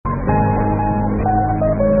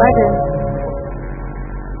Pardon.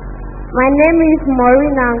 My name is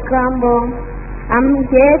Maureen Ankrambo. I'm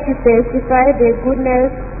here to testify the goodness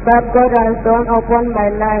that God has done upon my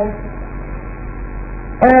life.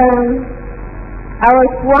 I was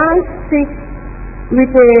once sick with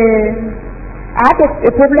I had a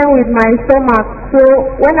problem with my stomach. So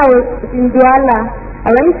when I was in Douala, I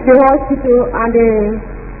went to the hospital and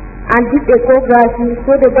did echography.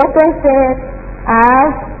 So the doctor said I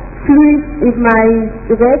have fluid in my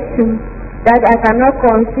rectum that I cannot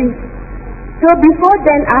conceive. So before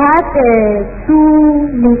then I had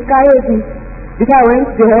 2 miscarriages before I went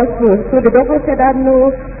to the hospital. So the doctor said that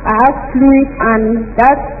no, I have fluid and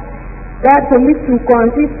that for me to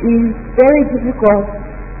conceive is very difficult.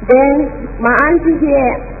 Then my auntie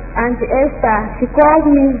here, Auntie Esther, she called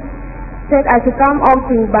me, said I should come up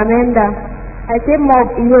to Bamenda. I came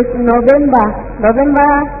up, it was November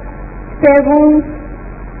 7th,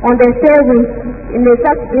 on the 7th, in the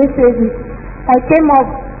Saturday service. I came up,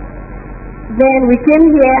 then we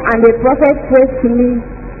came here and the prophet prayed to me.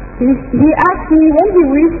 He asked me, when he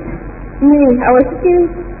wished me, I was sitting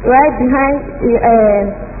right behind,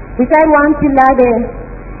 beside one pillar there.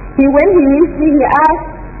 When he wished me, he asked,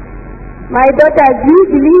 my daughter, do you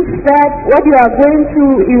believe that what you are going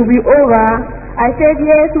through will be over? I said,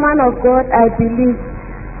 yes, man of God, I believe.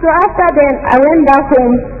 So after then, I went back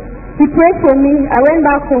home. He prayed for me. I went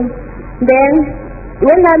back home. Then,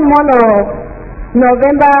 when that month of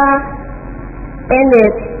November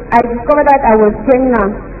ended, I discovered that I was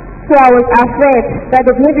pregnant. So I was afraid that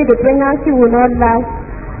maybe the pregnancy will not last.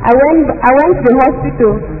 I went to the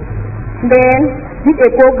hospital. Then, did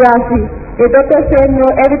echography. The doctor said, no,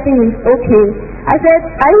 everything is okay. I said,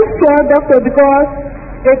 are you sure, doctor? Because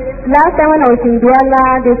the last time when I was in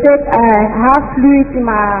Douala, they said I have fluid in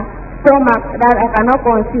my stomach that I cannot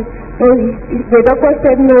conceive. So the doctor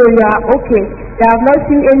said, no, you are okay. They have not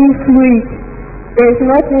seen any fluid. There is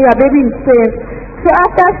nothing, your baby is safe. So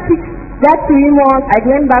after 3 months, I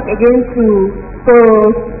went back again to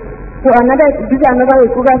another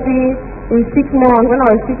echography in 6 months. When I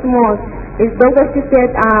was 6 months, the doctor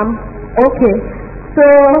said, okay. So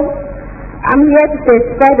I'm here to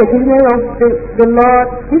testify the goodness of the Lord.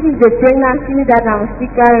 This is the pregnancy that I'm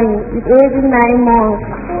still carrying. It's already 9 months.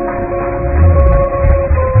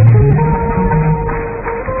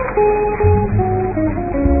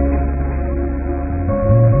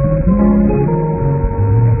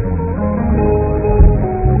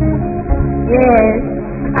 Yes,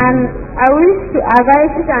 and I wish to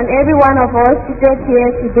advise each and every one of us seated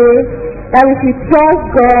here today that we should trust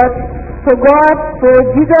God. For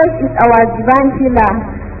Jesus is our divine healer,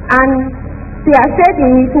 and He has said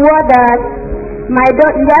in His word that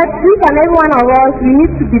each and every one of us, we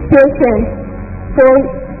need to be patient. So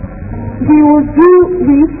He will do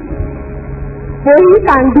this, for He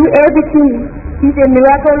can do everything. He's a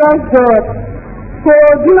miraculous God. So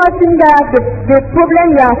do not think that the problem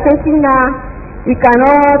you are facing now, it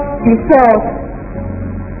cannot be solved.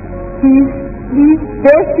 He's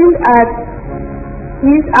destined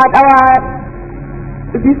He's at our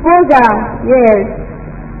disposal, yes,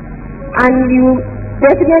 and you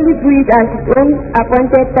definitely do it at His own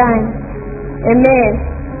appointed time. Amen.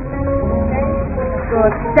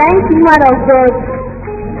 Thank you, man of God.